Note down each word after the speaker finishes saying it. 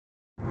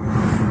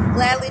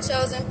gladly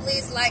chosen.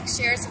 Please like,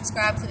 share,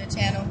 subscribe to the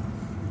channel.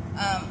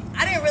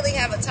 I didn't really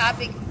have a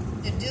topic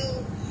to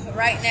do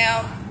right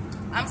now.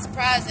 I'm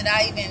surprised that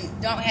I even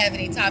don't have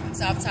any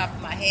topics off the top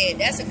of my head.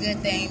 That's a good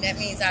thing. That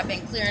means I've been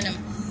clearing them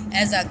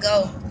as I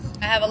go.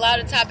 I have a lot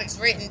of topics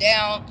written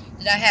down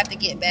that I have to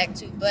get back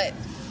to, but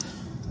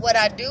what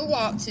I do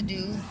want to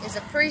do is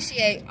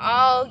appreciate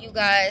all you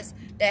guys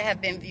that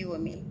have been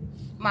viewing me.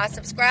 My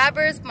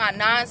subscribers, my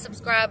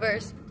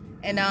non-subscribers,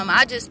 and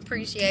I just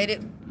appreciate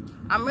it.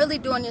 I'm really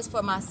doing this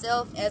for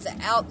myself as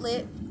an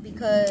outlet,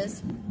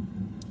 because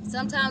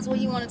sometimes when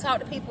you want to talk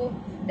to people,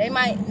 they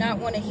might not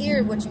want to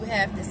hear what you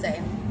have to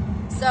say.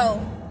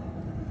 So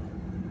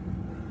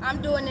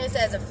I'm doing this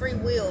as a free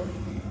will.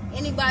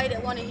 Anybody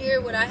that want to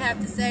hear what I have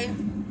to say,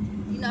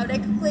 you know, they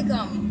can click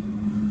on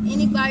me.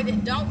 Anybody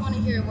that don't want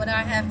to hear what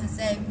I have to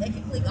say, they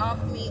can click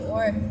off of me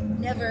or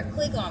never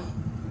click on me.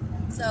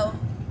 So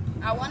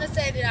I want to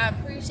say that I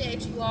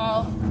appreciate you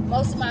all.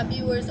 Most of my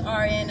viewers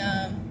are in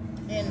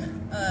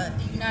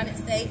the United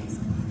States.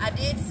 I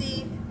did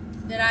see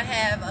that I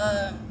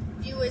have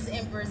viewers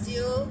in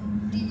Brazil,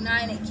 the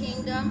United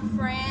Kingdom,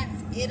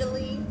 France,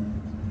 Italy,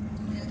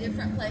 and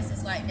different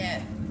places like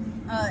that.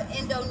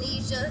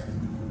 Indonesia,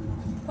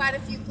 quite a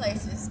few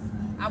places.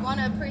 I want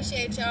to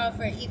appreciate y'all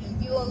for even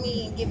viewing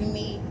me and giving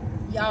me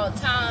y'all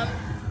time.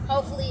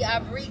 Hopefully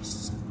I've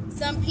reached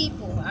some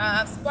people.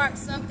 I've sparked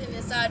something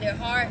inside their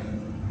heart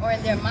or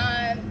in their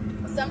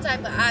mind, some type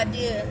of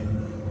idea.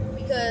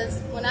 Because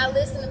when I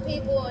listen to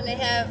people and they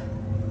have,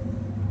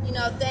 you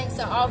know, things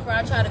to offer,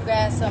 I try to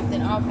grasp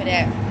something off of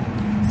that.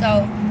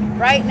 So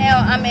right now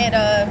I'm at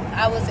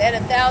I was at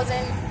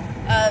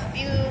 1,000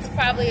 views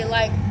probably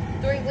like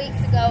 3 weeks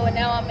ago, and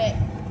now I'm at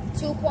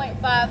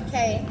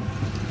 2.5K,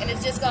 and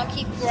it's just gonna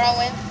keep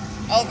growing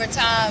over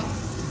time.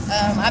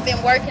 I've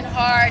been working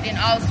hard in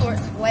all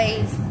sorts of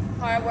ways.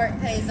 Hard work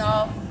pays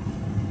off,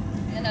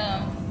 and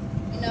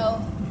you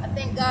know, I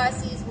think God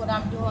sees what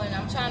I'm doing.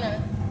 I'm trying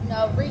to, you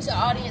know, reach an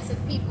audience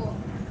of people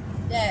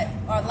that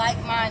are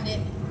like-minded,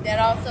 that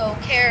also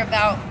care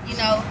about, you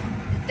know,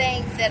 the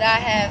things that I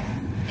have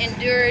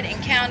endured,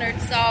 encountered,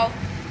 saw,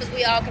 because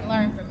we all can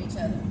learn from each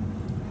other.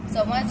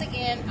 So once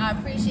again, I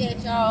appreciate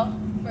y'all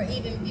for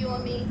even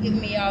viewing me, giving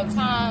me y'all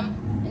time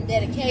and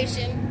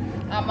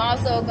dedication. I'm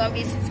also going to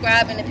be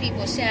subscribing to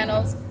people's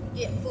channels,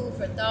 getting food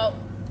for thought.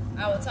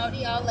 I will talk to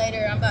y'all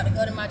later. I'm about to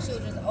go to my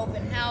children's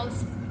open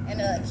house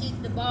and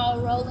keep the ball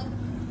rolling.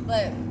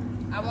 But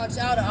I want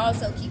y'all to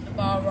also keep the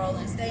ball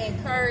rolling. Stay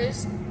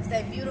encouraged,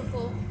 stay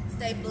beautiful,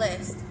 stay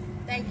blessed.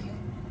 Thank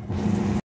you.